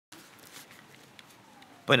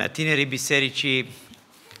Până tinerii bisericii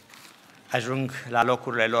ajung la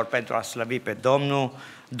locurile lor pentru a slăvi pe Domnul,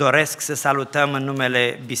 doresc să salutăm în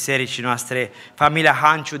numele bisericii noastre familia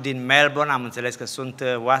Hanciu din Melbourne. Am înțeles că sunt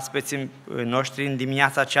oaspeți noștri în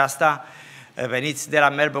dimineața aceasta. Veniți de la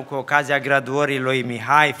Melbourne cu ocazia graduării lui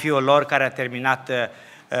Mihai, fiul lor care a terminat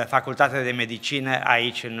facultatea de medicină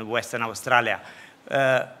aici în Western Australia.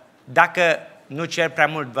 Dacă nu cer prea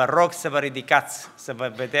mult, vă rog să vă ridicați, să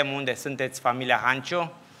vă vedem unde sunteți familia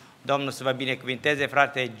Hanciu. Domnul să vă binecuvinteze,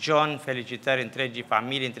 frate John, felicitări întregii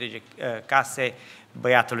familii, întregii case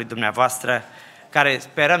băiatului dumneavoastră, care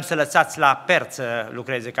sperăm să lăsați la Perth să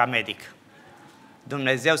lucreze ca medic.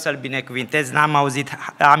 Dumnezeu să-l binecuvinteze, n-am auzit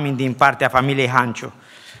amin din partea familiei Hanciu.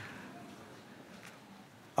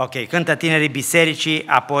 Ok, cântă tinerii bisericii,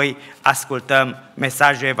 apoi ascultăm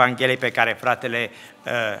mesajul Evangheliei pe care fratele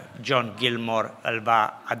John Gilmour îl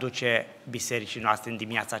va aduce bisericii noastre în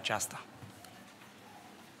dimineața aceasta.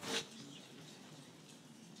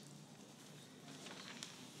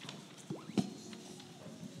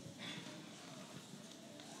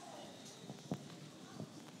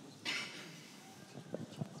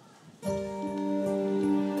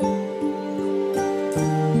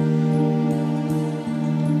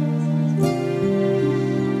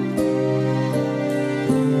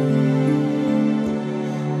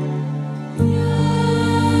 Yeah.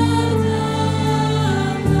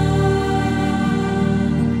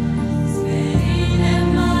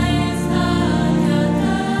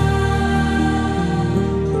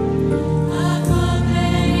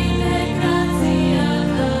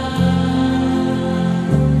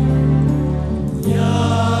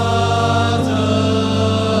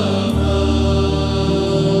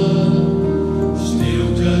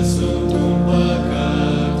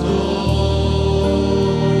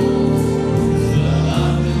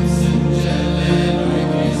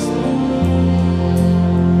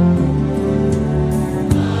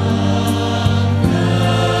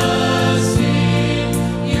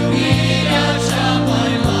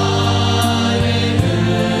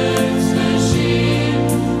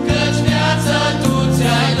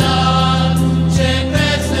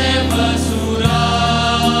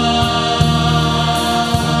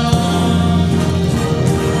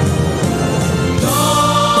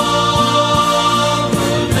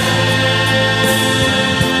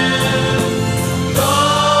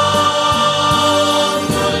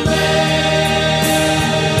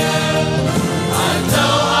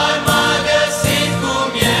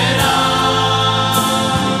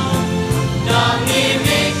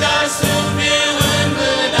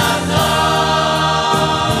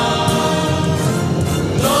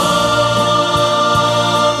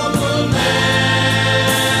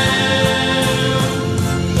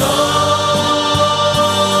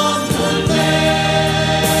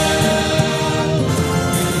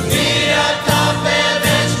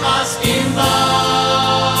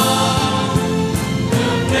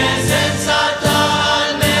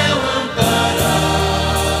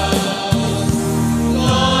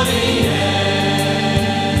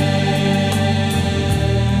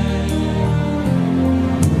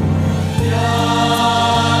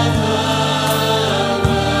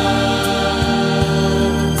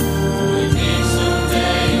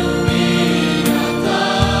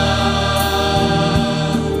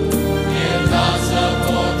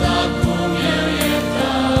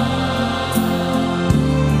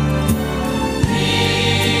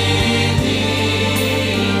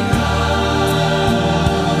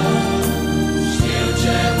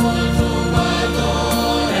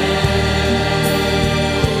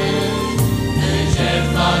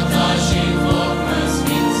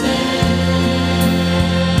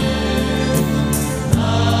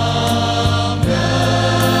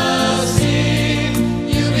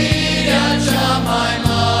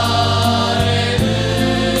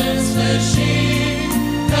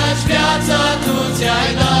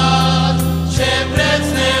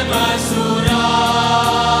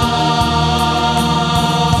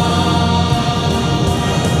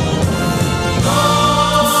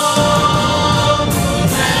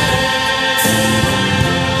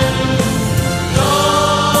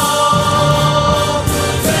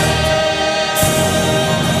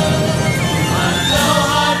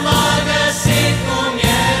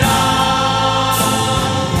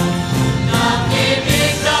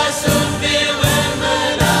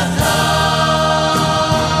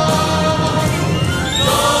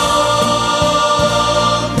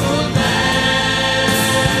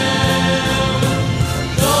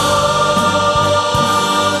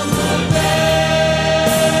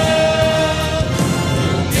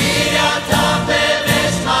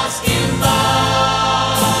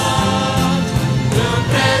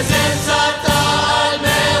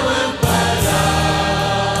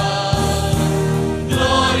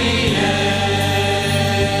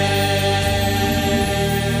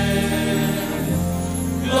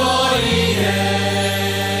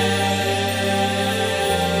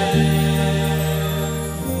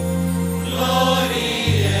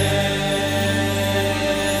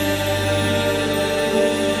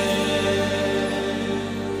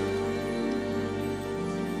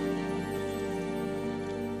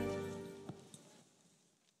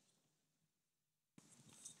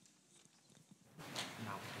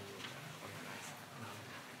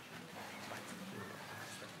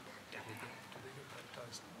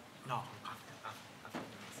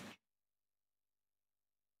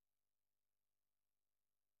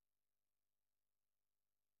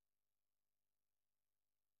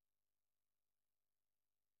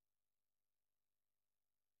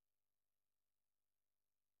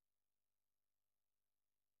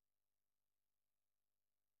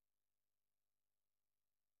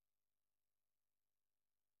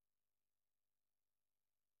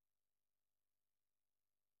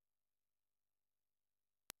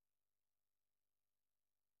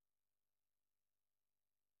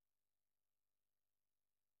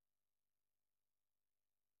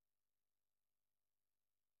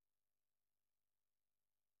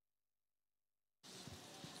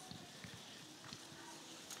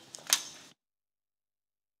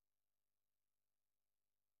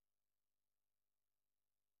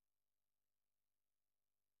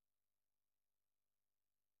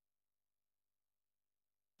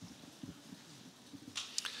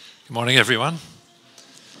 Good morning, everyone.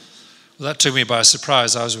 Well, that took me by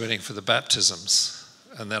surprise. I was waiting for the baptisms,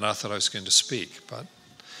 and then I thought I was going to speak. But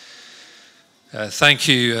thank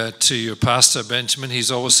you to your pastor, Benjamin. He's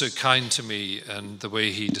always so kind to me and the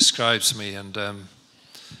way he describes me. And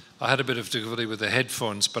I had a bit of difficulty with the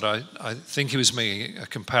headphones, but I think he was making a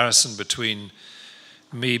comparison between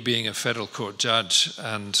me being a federal court judge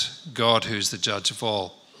and God, who's the judge of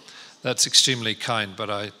all. That's extremely kind,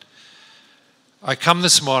 but I come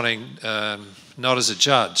this morning not as a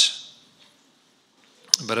judge,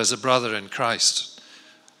 but as a brother in Christ.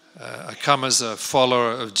 I come as a follower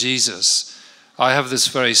of Jesus. I have this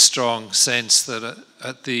very strong sense that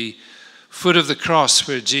at the foot of the cross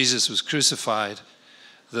where Jesus was crucified,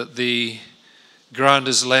 that the ground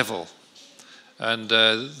is level. And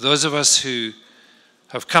those of us who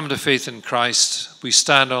have come to faith in Christ, we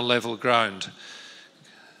stand on level ground.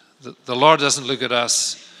 The Lord doesn't look at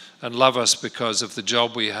us and love us because of the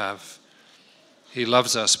job we have. He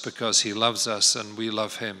loves us because he loves us and we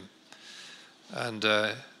love him. And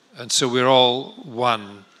so we're all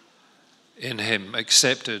one in him,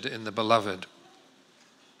 accepted in the beloved.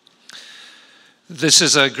 This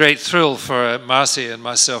is a great thrill for Marcy and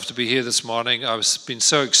myself to be here this morning. I've been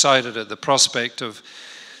so excited at the prospect of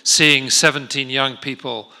seeing 17 young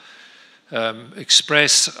people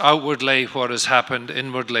express outwardly what has happened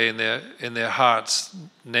inwardly in their hearts,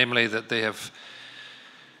 namely that they have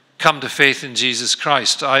come to faith in Jesus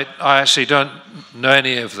Christ. I actually don't know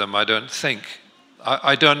any of them, I don't think.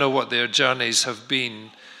 I don't know what their journeys have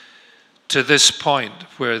been to this point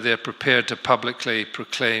where they're prepared to publicly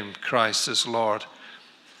proclaim Christ as Lord.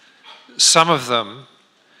 Some of them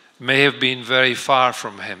may have been very far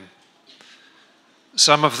from him.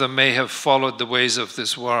 Some of them may have followed the ways of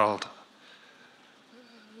this world.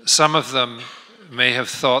 Some of them may have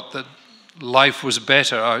thought that life was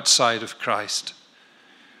better outside of Christ.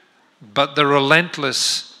 But the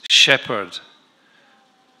relentless shepherd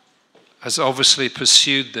has obviously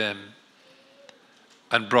pursued them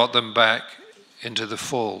and brought them back into the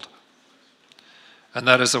fold. And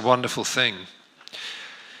that is a wonderful thing.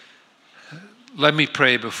 Let me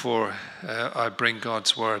pray before I bring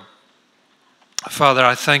God's word. Father,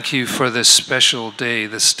 I thank you for this special day,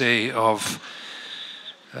 this day of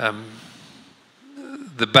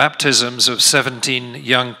the baptisms of 17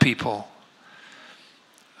 young people.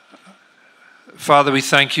 Father, we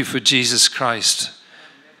thank you for Jesus Christ.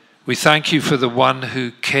 We thank you for the one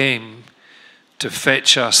who came to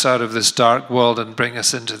fetch us out of this dark world and bring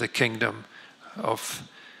us into the kingdom of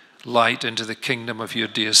light, into the kingdom of your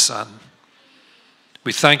dear Son.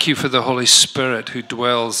 We thank you for the Holy Spirit who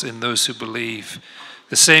dwells in those who believe,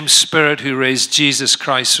 the same Spirit who raised Jesus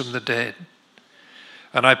Christ from the dead.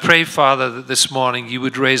 And I pray, Father, that this morning you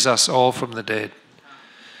would raise us all from the dead,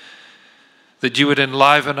 that you would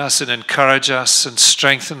enliven us and encourage us and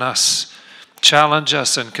strengthen us, challenge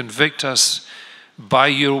us and convict us by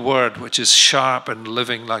your word, which is sharp and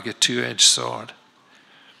living like a two-edged sword.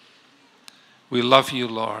 We love you,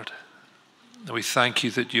 Lord. And we thank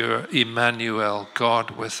you that you're Emmanuel,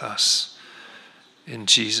 God with us. In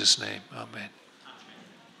Jesus' name, amen.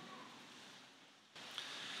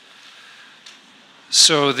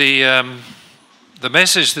 So the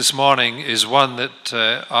message this morning is one that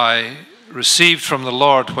I received from the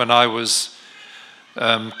Lord when I was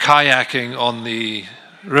kayaking on the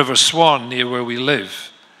River Swan near where we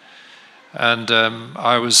live. And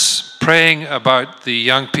I was praying about the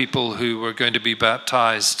young people who were going to be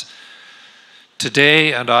baptized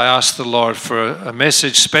today, and I asked the Lord for a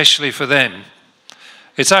message specially for them.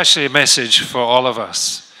 It's actually a message for all of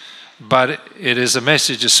us, but it is a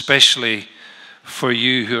message especially for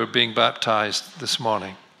you who are being baptized this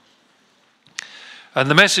morning. And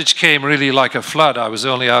the message came really like a flood. I was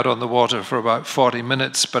only out on the water for about 40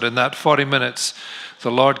 minutes, but in that 40 minutes, the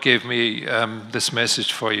Lord gave me this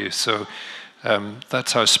message for you. So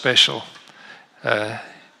that's how special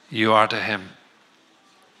you are to him.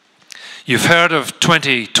 You've heard of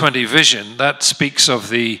 20/20 vision. That speaks of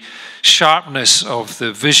the sharpness of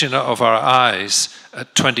the vision of our eyes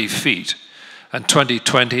at 20 feet. And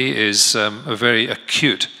 20/20 is a very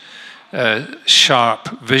acute,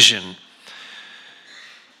 sharp vision.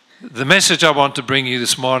 The message I want to bring you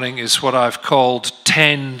this morning is what I've called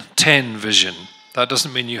 10/10 vision. That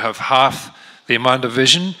doesn't mean you have half the amount of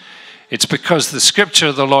vision. It's because the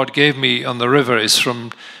scripture the Lord gave me on the river is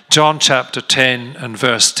from John chapter 10 and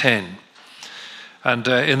verse 10. And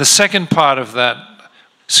in the second part of that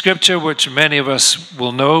scripture, which many of us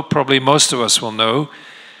will know, probably most of us will know,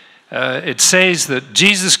 it says that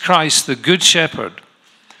Jesus Christ, the Good Shepherd,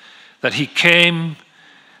 that he came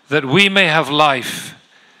that we may have life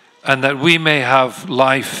and that we may have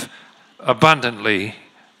life abundantly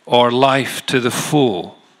or life to the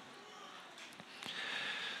full.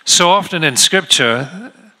 So often in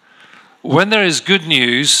Scripture, when there is good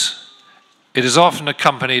news, it is often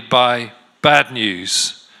accompanied by bad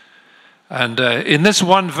news. And in this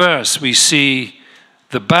one verse, we see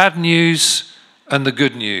the bad news and the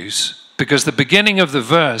good news. Because the beginning of the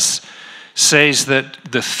verse says that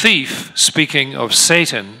the thief, speaking of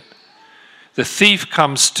Satan, the thief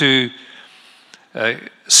comes to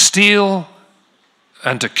steal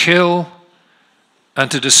and to kill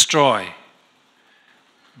and to destroy.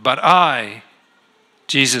 But I,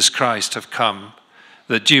 Jesus Christ, have come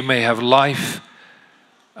that you may have life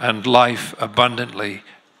and life abundantly.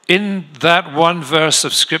 In that one verse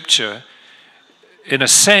of Scripture, in a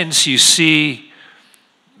sense, you see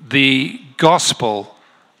the gospel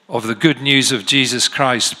of the good news of Jesus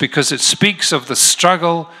Christ, because it speaks of the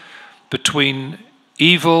struggle between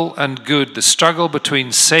evil and good, the struggle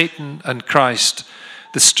between Satan and Christ,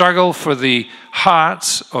 the struggle for the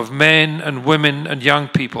hearts of men and women and young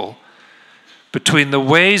people, between the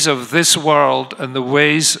ways of this world and the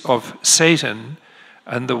ways of Satan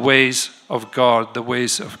and the ways of God, the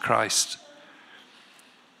ways of Christ.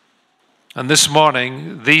 And this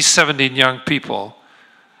morning, these 17 young people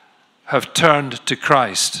have turned to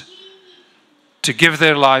Christ to give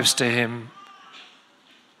their lives to Him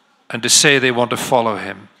and to say they want to follow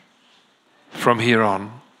Him from here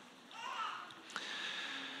on.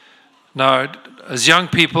 Now, as young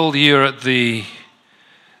people, you're at the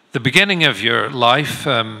beginning of your life.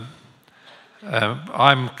 I'm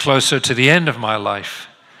closer to the end of my life.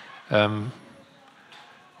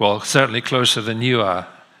 Well, certainly closer than you are.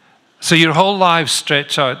 So your whole lives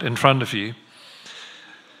stretch out in front of you.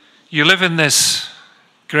 You live in this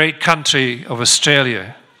great country of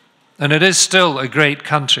Australia, and it is still a great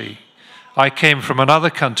country. I came from another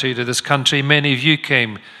country to this country. Many of you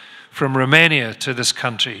came from Romania to this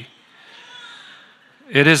country.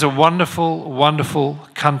 It is a wonderful, wonderful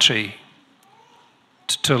country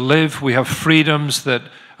to live. We have freedoms that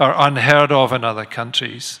are unheard of in other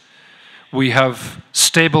countries. We have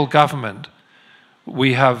stable government.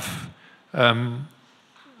 We have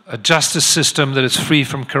a justice system that is free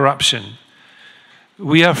from corruption.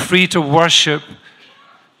 We are free to worship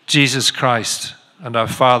Jesus Christ and our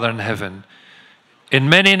Father in heaven. In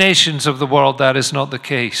many nations of the world, that is not the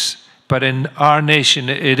case. But in our nation,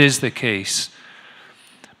 it is the case.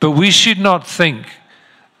 But we should not think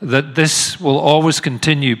that this will always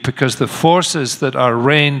continue, because the forces that are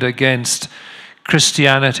rained against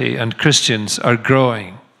Christianity and Christians are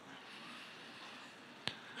growing.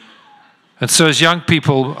 And so as young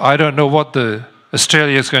people, I don't know what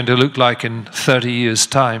Australia is going to look like in 30 years'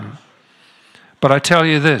 time. But I tell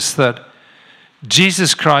you this, that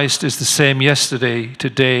Jesus Christ is the same yesterday,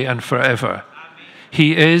 today, and forever.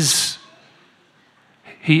 He is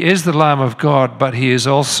the Lamb of God, but He is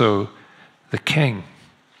also the King.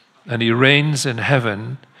 And He reigns in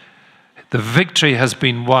heaven. The victory has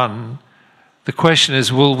been won. The question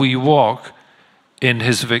is, will we walk in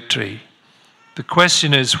His victory? The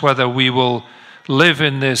question is whether we will live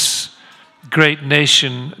in this great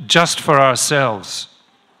nation just for ourselves.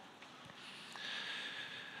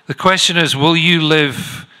 The question is, will you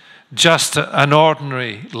live just an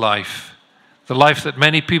ordinary life? The life that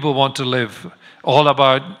many people want to live, all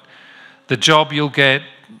about the job you'll get,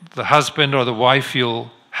 the husband or the wife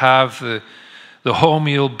you'll have, the home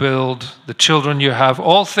you'll build, the children you have,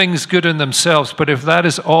 all things good in themselves. But if that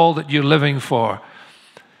is all that you're living for,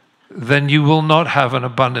 then you will not have an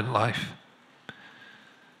abundant life.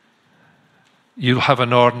 You'll have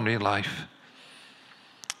an ordinary life.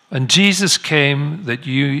 And Jesus came that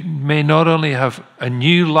you may not only have a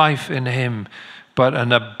new life in Him, but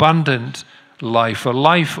an abundant life, a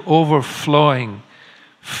life overflowing,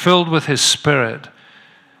 filled with His Spirit,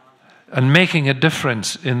 and making a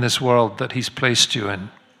difference in this world that He's placed you in.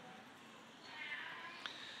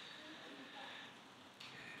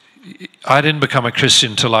 I didn't become a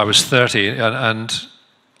Christian till I was 30,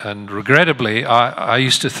 and regrettably, I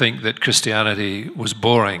used to think that Christianity was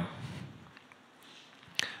boring.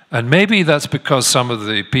 And maybe that's because some of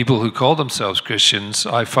the people who call themselves Christians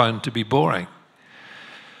I found to be boring.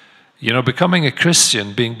 You know, becoming a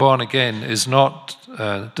Christian, being born again, is not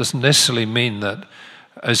doesn't necessarily mean that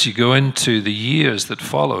as you go into the years that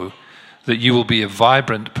follow, that you will be a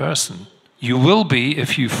vibrant person. You will be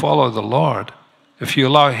if you follow the Lord, if you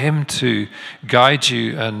allow Him to guide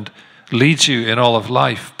you and lead you in all of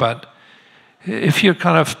life. But if you're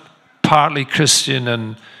kind of partly Christian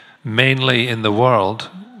and mainly in the world,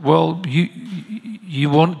 well, you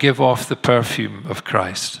won't give off the perfume of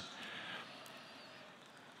Christ.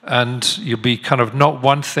 and you'll be kind of not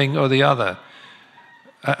one thing or the other.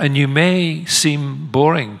 And you may seem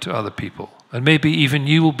boring to other people, and maybe even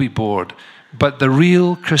you will be bored. But the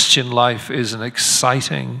real Christian life is an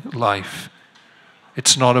exciting life.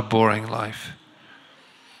 It's not a boring life.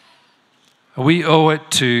 We owe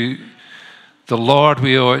it to the Lord,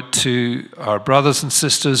 we owe it to our brothers and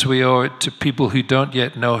sisters, we owe it to people who don't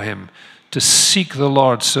yet know him, to seek the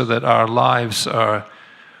Lord so that our lives are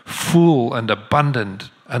full and abundant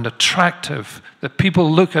and attractive, that people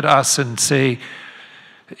look at us and say,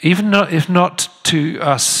 if not to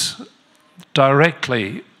us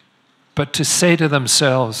directly, but to say to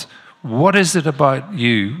themselves, what is it about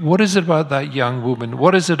you? What is it about that young woman?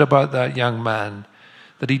 What is it about that young man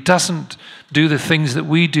that he doesn't do the things that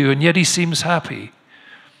we do, and yet he seems happy?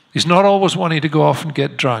 He's not always wanting to go off and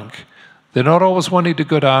get drunk. They're not always wanting to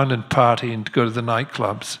go down and party and go to the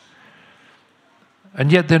nightclubs.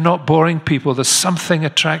 And yet they're not boring people. There's something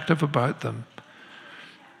attractive about them.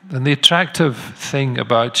 And the attractive thing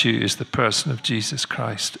about you is the person of Jesus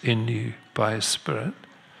Christ in you by his Spirit.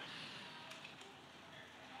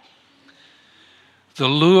 The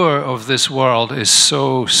lure of this world is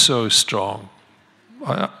so, so strong.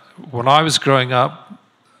 When I was growing up,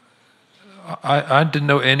 I didn't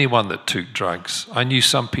know anyone that took drugs. I knew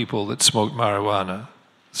some people that smoked marijuana.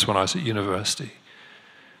 That's when I was at university.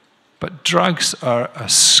 But drugs are a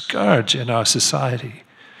scourge in our society.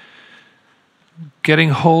 Getting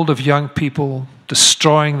hold of young people,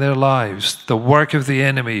 destroying their lives, the work of the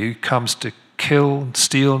enemy who comes to kill,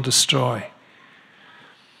 steal, and destroy.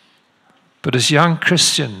 But as young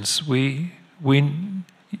Christians, you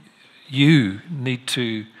need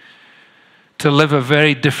to live a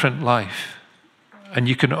very different life. And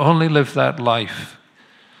you can only live that life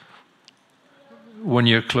when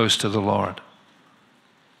you're close to the Lord.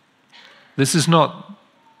 This is not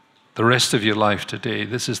the rest of your life today.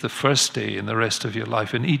 This is the first day in the rest of your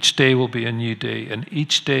life. And each day will be a new day. And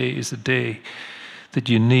each day is a day that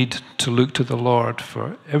you need to look to the Lord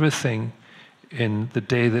for everything in the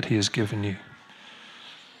day that he has given you.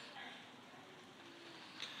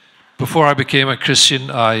 Before I became a Christian,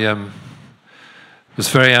 I was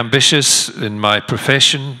very ambitious in my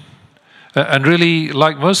profession. And really,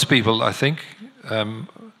 like most people, I think,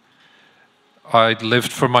 I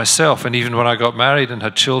lived for myself. And even when I got married and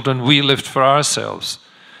had children, we lived for ourselves.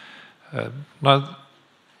 Now,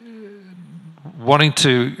 wanting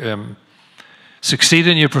to succeed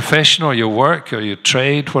in your profession or your work or your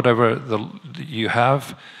trade, whatever you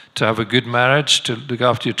have, to have a good marriage, to look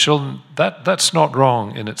after your children, that's not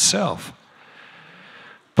wrong in itself.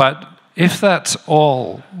 But if that's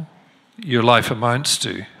all your life amounts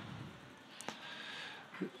to,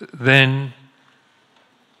 then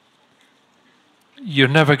you're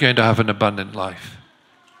never going to have an abundant life.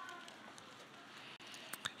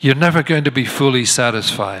 You're never going to be fully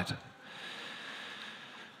satisfied.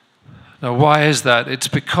 Now, why is that? It's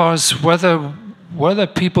because whether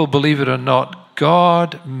people believe it or not,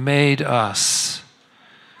 God made us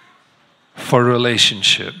for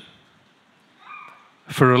relationship.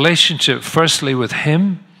 For relationship, firstly with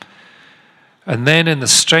him, and then in the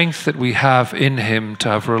strength that we have in him to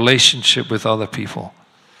have relationship with other people.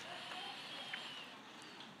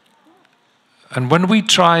 And when we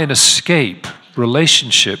try and escape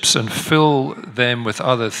relationships and fill them with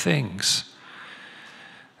other things,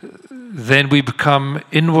 then we become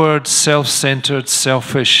inward, self-centered,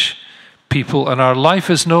 selfish people, and our life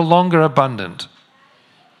is no longer abundant.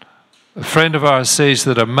 A friend of ours says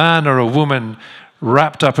that a man or a woman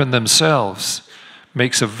wrapped up in themselves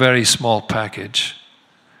makes a very small package.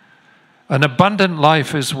 An abundant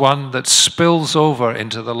life is one that spills over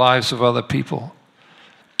into the lives of other people,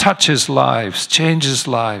 touches lives, changes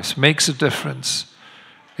lives, makes a difference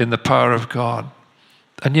in the power of God.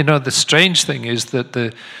 And you know, the strange thing is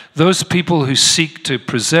that those people who seek to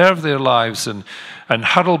preserve their lives and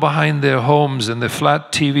huddle behind their homes and their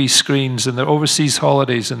flat TV screens and their overseas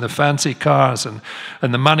holidays and the fancy cars and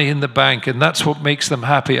the money in the bank, and that's what makes them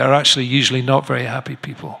happy, are actually usually not very happy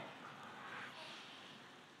people.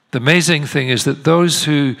 The amazing thing is that those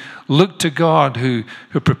who look to God, who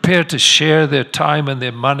are prepared to share their time and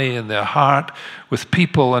their money and their heart with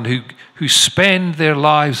people, and who spend their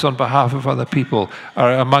lives on behalf of other people,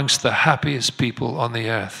 are amongst the happiest people on the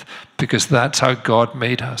earth, because that's how God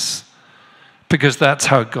made us. Because that's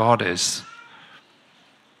how God is.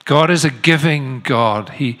 God is a giving God.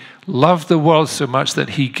 He loved the world so much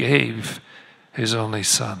that he gave his only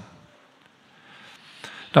Son.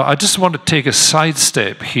 Now, I just want to take a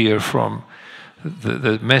sidestep here from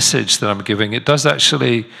the message that I'm giving. It does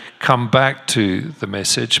actually come back to the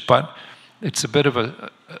message, but It's a bit of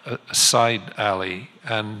a side alley,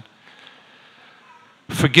 and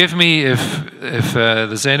forgive me if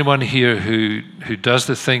there's anyone here who does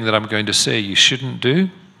the thing that I'm going to say you shouldn't do.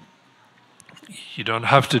 You don't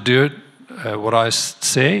have to do it, what I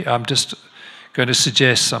say. I'm just going to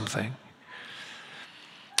suggest something.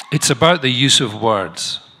 It's about the use of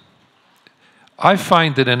words. I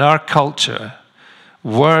find that in our culture,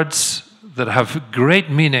 words that have great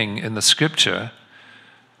meaning in the scripture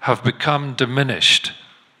have become diminished.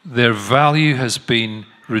 Their value has been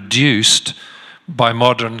reduced by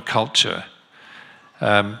modern culture.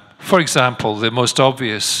 For example, the most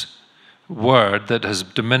obvious word that has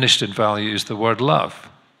diminished in value is the word love.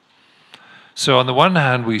 So on the one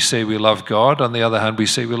hand, we say we love God. On the other hand, we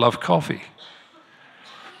say we love coffee.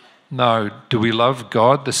 Now, do we love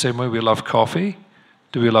God the same way we love coffee?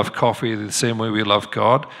 Do we love coffee the same way we love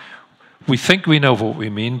God? We think we know what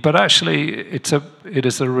we mean, but actually it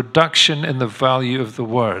is a reduction in the value of the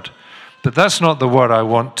word. But that's not the word I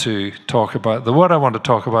want to talk about. The word I want to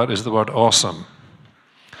talk about is the word awesome.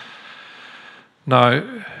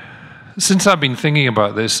 Now, since I've been thinking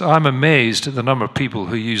about this, I'm amazed at the number of people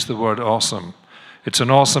who use the word awesome. It's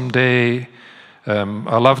an awesome day.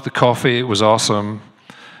 I loved the coffee. It was awesome.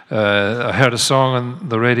 I heard a song on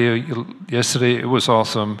the radio yesterday. It was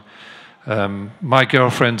awesome. My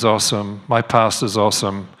girlfriend's awesome. My pastor's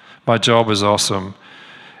awesome. My job is awesome.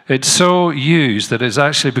 It's so used that it's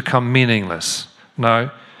actually become meaningless.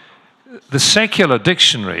 Now, the secular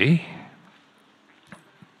dictionary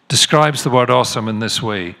describes the word awesome in this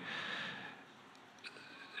way: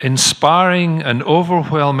 inspiring an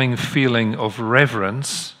overwhelming feeling of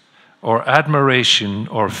reverence or admiration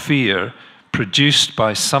or fear produced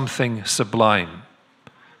by something sublime.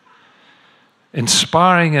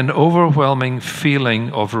 Inspiring an overwhelming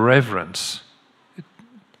feeling of reverence.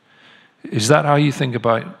 Is that how you think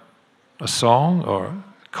about a song or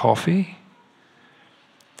coffee?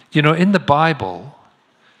 You know, in the Bible,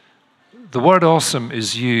 the word awesome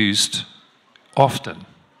is used often,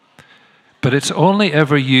 but it's only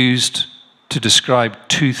ever used to describe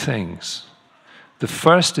two things. The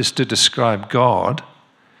first is to describe God.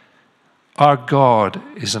 Our God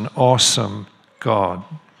is an awesome God.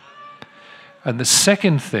 And the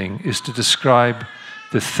second thing is to describe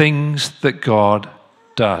the things that God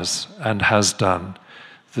does and has done.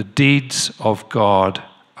 The deeds of God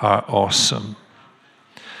are awesome.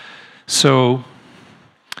 So,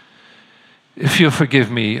 if you'll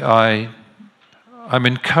forgive me, I'm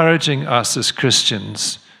encouraging us as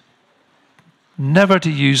Christians never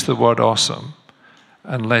to use the word awesome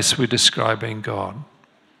unless we're describing God.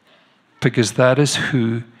 Because that is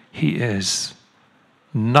who He is.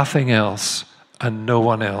 Nothing else and no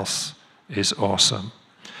one else is awesome.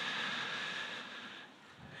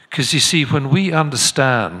 Because you see, when we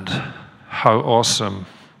understand how awesome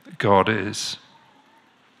God is,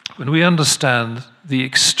 when we understand the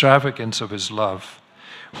extravagance of His love,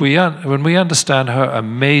 when we understand how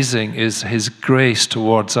amazing is His grace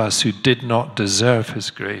towards us who did not deserve His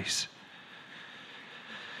grace,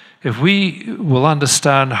 if we will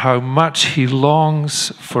understand how much He longs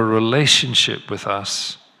for relationship with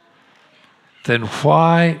us, then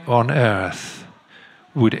why on earth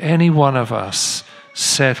would any one of us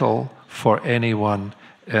settle for anyone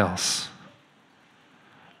else?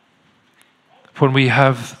 When we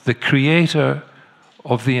have the Creator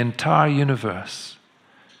of the entire universe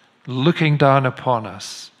looking down upon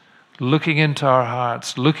us, looking into our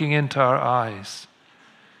hearts, looking into our eyes,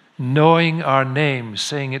 knowing our name,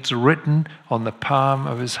 saying it's written on the palm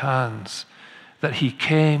of His hands, that He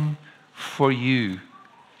came for you.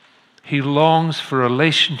 He longs for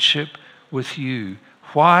relationship with you.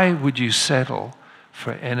 Why would you settle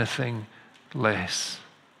for anything less?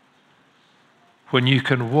 When you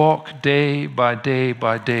can walk day by day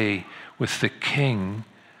by day with the King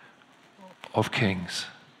of Kings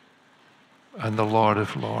and the Lord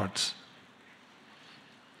of Lords.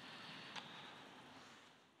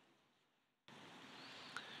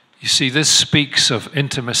 You see, this speaks of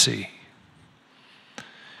intimacy.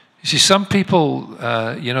 You see, some people,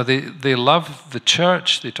 they love the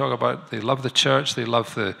church. They love the church. They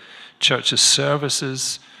love the church's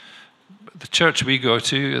services. The church we go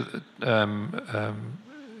to,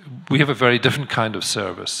 we have a very different kind of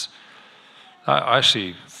service. I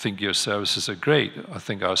actually think your services are great. I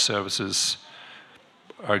think our services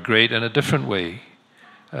are great in a different way.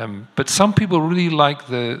 But some people really like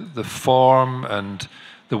the form and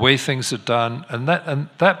the way things are done, and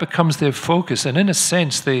that becomes their focus. And in a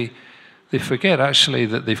sense, they forget actually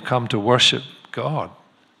that they've come to worship God.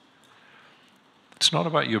 It's not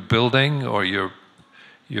about your building or your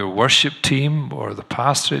your worship team or the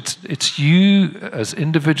pastor. It's you as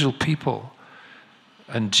individual people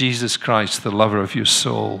and Jesus Christ, the lover of your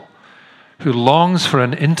soul, who longs for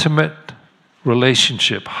an intimate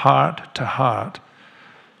relationship, heart to heart,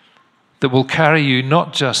 that will carry you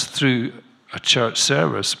not just through a church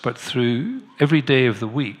service, but through every day of the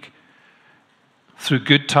week, through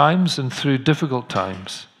good times and through difficult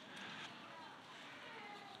times.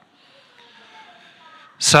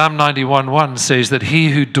 Psalm 91:1 says that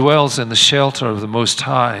he who dwells in the shelter of the Most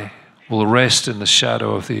High will rest in the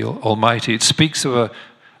shadow of the Almighty. It speaks of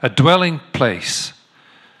a dwelling place.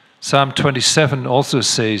 Psalm 27 also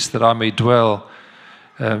says that I may dwell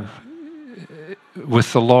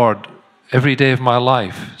with the Lord every day of my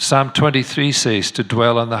life. Psalm 23 says to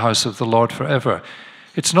dwell in the house of the Lord forever.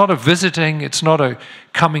 It's not a visiting, it's not a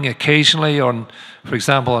coming occasionally on, for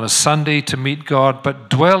example, on a Sunday to meet God, but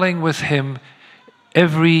dwelling with him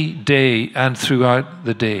every day and throughout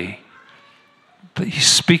the day. But he's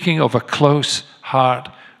speaking of a close heart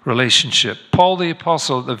relationship. Paul the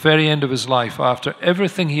Apostle, at the very end of his life, after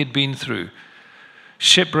everything he had been through,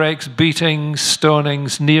 shipwrecks, beatings,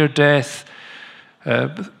 stonings, near death,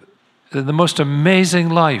 the most amazing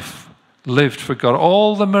life lived for God,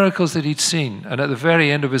 all the miracles that he'd seen. And at the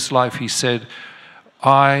very end of his life, he said,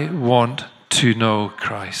 I want to know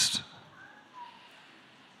Christ.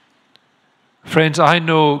 Friends, I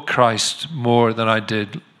know Christ more than I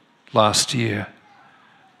did last year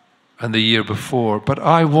and the year before, but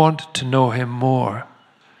I want to know him more.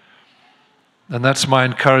 And that's my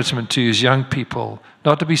encouragement to you as young people,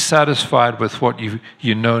 not to be satisfied with what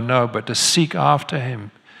you know now, but to seek after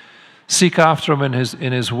him. Seek after him in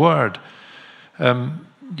his word.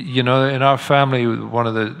 You know, in our family,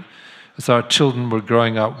 as our children were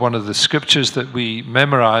growing up, one of the scriptures that we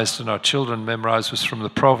memorized and our children memorized was from the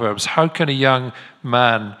Proverbs. How can a young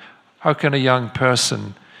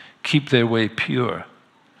person keep their way pure?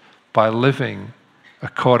 By living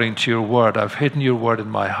according to your word. I've hidden your word in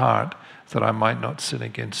my heart that I might not sin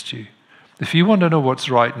against you. If you want to know what's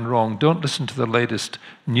right and wrong, don't listen to the latest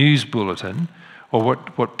news bulletin or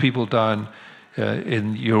what people down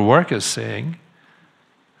in your work is saying,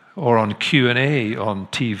 or on Q&A on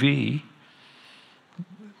TV.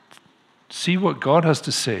 See what God has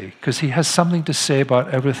to say, because he has something to say about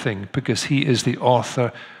everything, because he is the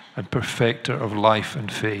author and perfecter of life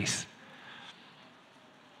and faith.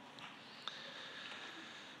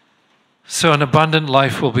 So an abundant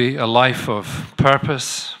life will be a life of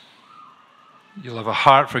purpose. You'll have a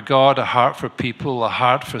heart for God, a heart for people, a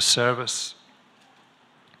heart for service.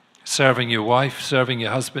 Serving your wife, serving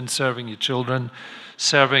your husband, serving your children,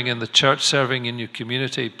 serving in the church, serving in your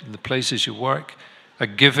community, in the places you work. A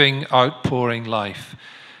giving, outpouring life.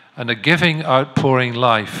 And a giving, outpouring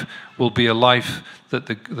life will be a life that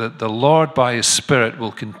the Lord by his Spirit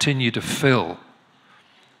will continue to fill.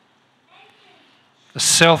 A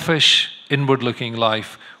selfish, inward-looking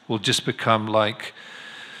life will just become like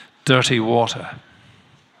dirty water.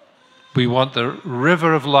 We want the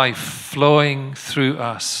river of life flowing through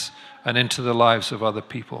us and into the lives of other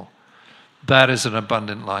people. That is an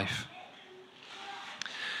abundant life.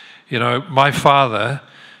 You know, my father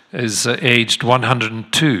is aged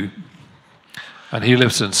 102, and he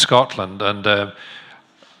lives in Scotland. And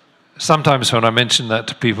sometimes when I mention that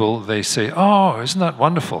to people, they say, "Oh, isn't that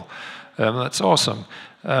wonderful? That's awesome."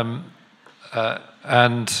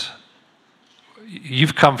 And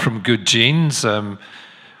you've come from good genes.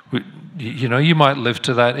 You know, you might live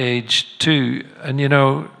to that age too. And you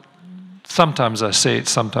know, sometimes I say it,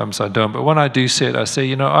 sometimes I don't. But when I do say it, I say,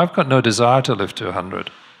 you know, I've got no desire to live to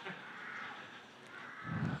 100.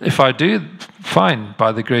 If I do, fine,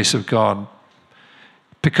 by the grace of God.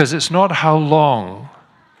 Because it's not how long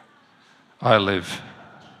I live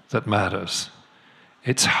that matters.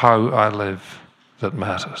 It's how I live that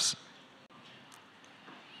matters.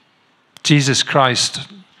 Jesus Christ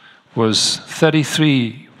was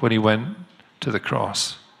 33 when he went to the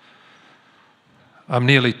cross. I'm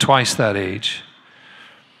nearly twice that age.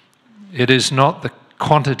 It is not the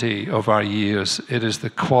quantity of our years, it is the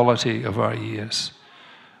quality of our years.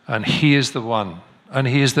 And he is the one, and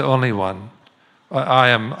he is the only one. I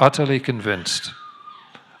am utterly convinced,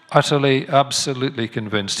 utterly, absolutely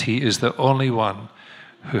convinced he is the only one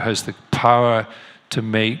who has the power to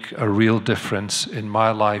make a real difference in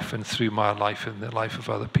my life and through my life and the life of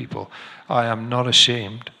other people. I am not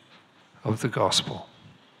ashamed of the gospel.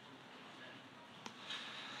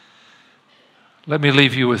 Let me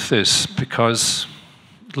leave you with this, because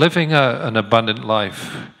living an abundant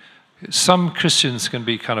life, some Christians can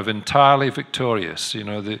be kind of entirely victorious. You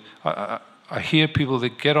know, I hear people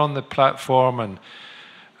that get on the platform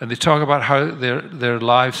And they talk about how their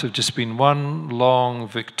lives have just been one long,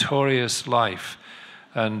 victorious life.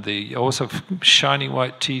 And they always have shining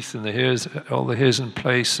white teeth, and all the hair's in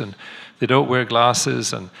place, and they don't wear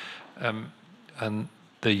glasses, and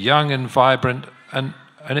they're young and vibrant, and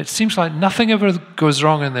it seems like nothing ever goes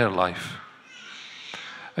wrong in their life.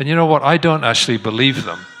 And you know what? I don't actually believe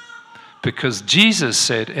them, because Jesus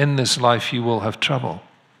said, in this life you will have trouble.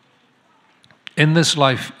 In this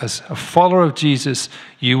life, as a follower of Jesus,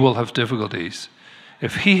 you will have difficulties.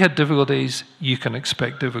 If he had difficulties, you can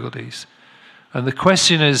expect difficulties. And the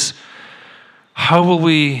question is, how will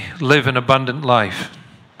we live an abundant life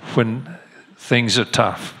when things are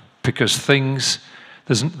tough? Because there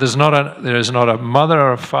is not a mother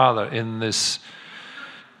or a father in this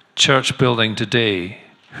church building today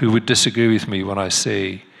who would disagree with me when I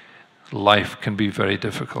say life can be very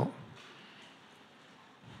difficult.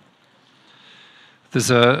 There's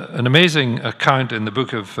an amazing account in the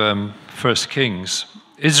book of 1 Kings.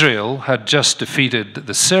 Israel had just defeated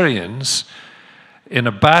the Syrians in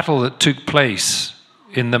a battle that took place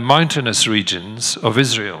in the mountainous regions of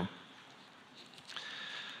Israel.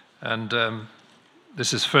 And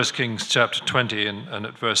this is 1 Kings chapter 20 and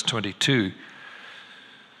at verse 22.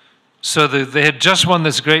 So they had just won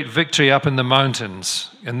this great victory up in the mountains.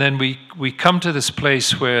 And then we come to this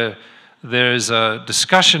place where there is a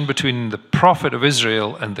discussion between the prophet of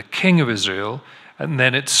Israel and the king of Israel, and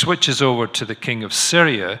then it switches over to the king of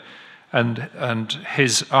Syria and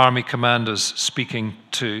his army commanders speaking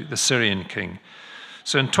to the Syrian king.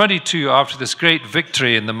 So in 22, after this great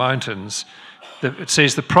victory in the mountains, it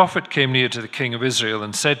says, the prophet came near to the king of Israel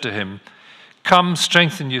and said to him, "Come,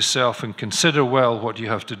 strengthen yourself and consider well what you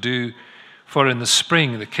have to do, for in the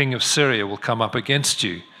spring the king of Syria will come up against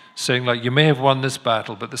you," saying, like, you may have won this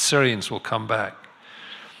battle, but the Syrians will come back.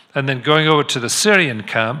 And then going over to the Syrian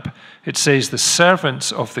camp, it says, the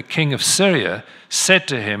servants of the king of Syria said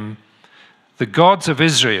to him, "The gods of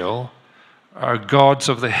Israel are gods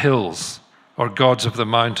of the hills, or gods of the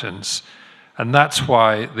mountains, and that's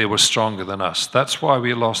why they were stronger than us. That's why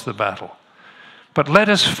we lost the battle. But let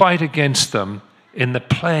us fight against them in the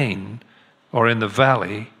plain or in the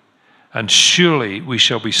valley, and surely we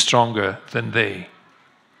shall be stronger than they."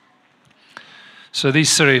 So these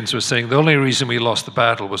Syrians were saying the only reason we lost the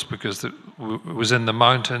battle was because it was in the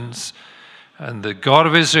mountains, and the God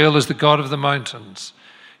of Israel is the God of the mountains.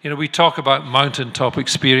 You know, we talk about mountaintop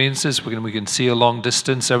experiences. We can see a long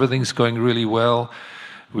distance. Everything's going really well.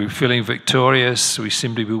 We're feeling victorious. We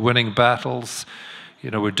seem to be winning battles.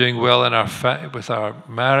 You know, we're doing well in with our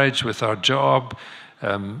marriage, with our job.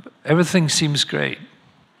 Everything seems great.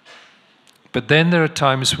 But then there are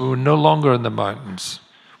times when we're no longer in the mountains.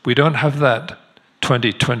 We don't have that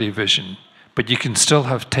 20/20 vision, but you can still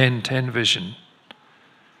have 10/10 vision.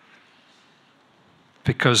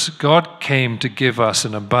 Because God came to give us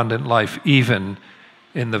an abundant life, even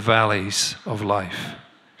in the valleys of life.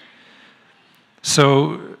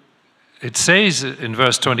 So it says in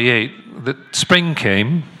verse 28 that spring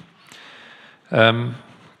came, and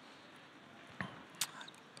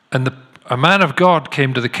a man of God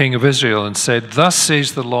came to the king of Israel and said, "Thus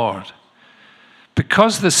says the Lord,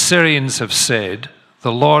 because the Syrians have said,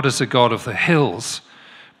 'The Lord is a God of the hills,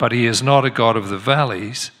 but he is not a God of the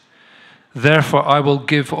valleys,' therefore I will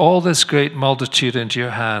give all this great multitude into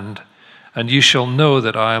your hand, and you shall know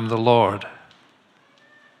that I am the Lord."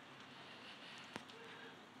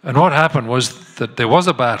 And what happened was that there was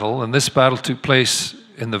a battle, and this battle took place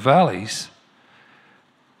in the valleys.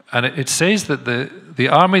 And it says that the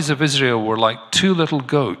armies of Israel were like two little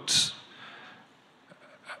goats,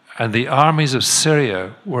 and the armies of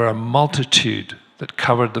Syria were a multitude that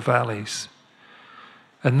covered the valleys.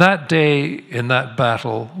 And that day in that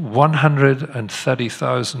battle,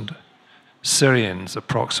 130,000 Syrians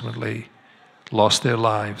approximately lost their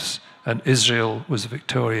lives, and Israel was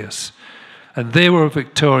victorious. And they were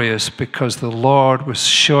victorious because the Lord was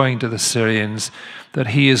showing to the Syrians that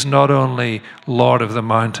he is not only Lord of the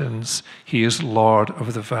mountains, he is Lord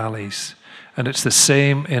of the valleys. And it's the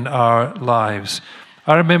same in our lives.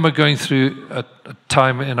 I remember going through a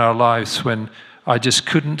time in our lives when I just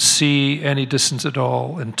couldn't see any distance at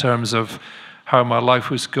all in terms of how my life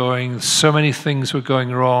was going. So many things were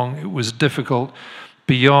going wrong. It was difficult,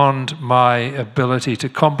 beyond my ability to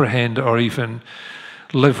comprehend or even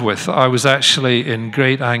live with. I was actually in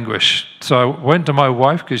great anguish. So I went to my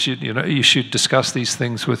wife, because you should discuss these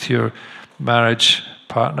things with your marriage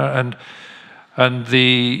partner. And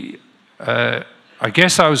I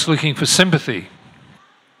guess I was looking for sympathy.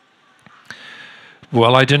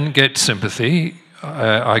 Well, I didn't get sympathy.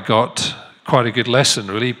 I got quite a good lesson,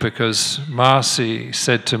 really, because Marcy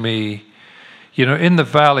said to me, You know, in the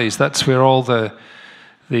valleys, that's where all the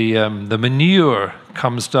manure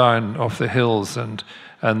comes down off the hills, and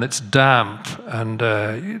it's damp, and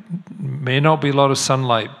it may not be a lot of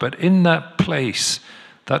sunlight, but in that place,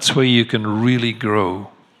 that's where you can really grow.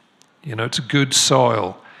 You know, it's good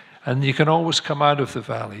soil, and you can always come out of the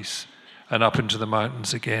valleys and up into the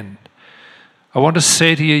mountains again. I want to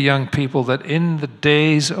say to you, young people, that in the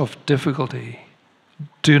days of difficulty,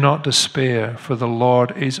 do not despair, for the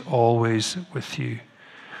Lord is always with you.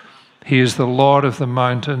 He is the Lord of the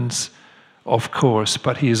mountains, of course,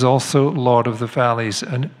 but he is also Lord of the valleys.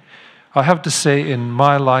 And I have to say, in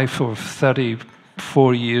my life of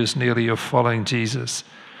 34 years nearly of following Jesus,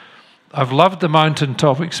 I've loved the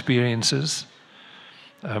mountaintop experiences.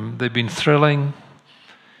 They've been thrilling.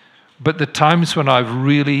 But the times when I've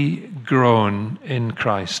really grown in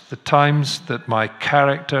Christ, the times that my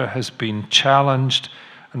character has been challenged,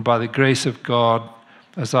 and by the grace of God,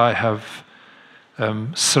 as I have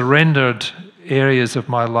surrendered areas of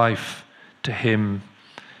my life to him,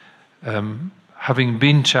 having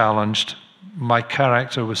been challenged, my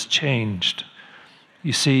character was changed.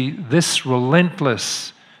 You see, this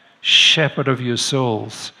relentless shepherd of your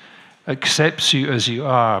souls accepts you as you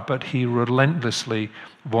are, but he relentlessly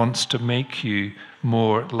wants to make you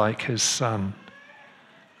more like his son.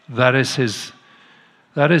 That is his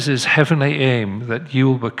heavenly aim, that you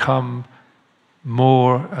will become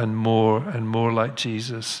more and more and more like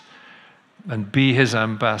Jesus and be his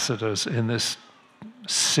ambassadors in this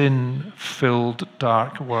sin-filled,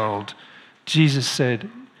 dark world. Jesus said,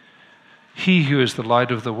 he who is the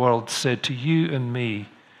light of the world said to you and me,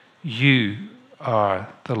 you are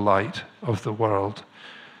the light of the world.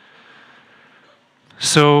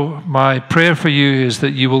 So my prayer for you is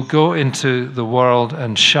that you will go into the world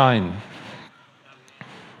and shine.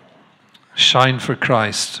 Shine for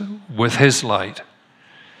Christ with his light.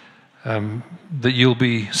 That you'll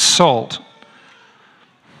be salt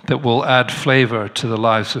that will add flavor to the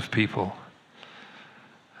lives of people.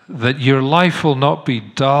 That your life will not be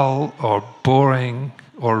dull or boring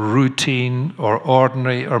or routine or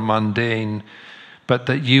ordinary or mundane, but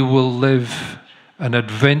that you will live an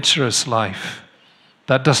adventurous life.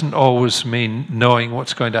 That doesn't always mean knowing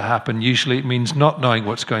what's going to happen. Usually it means not knowing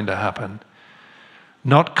what's going to happen.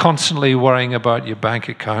 Not constantly worrying about your bank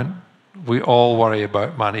account. We all worry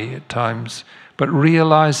about money at times. But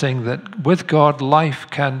realizing that with God, life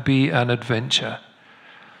can be an adventure.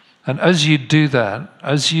 And as you do that,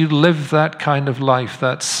 as you live that kind of life,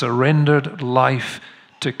 that surrendered life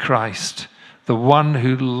to Christ, the one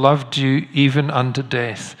who loved you even unto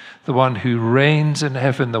death, the one who reigns in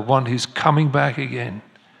heaven, the one who's coming back again,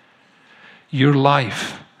 your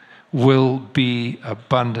life will be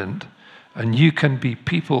abundant, and you can be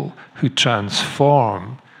people who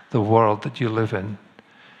transform the world that you live in.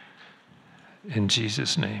 In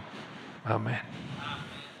Jesus' name, amen.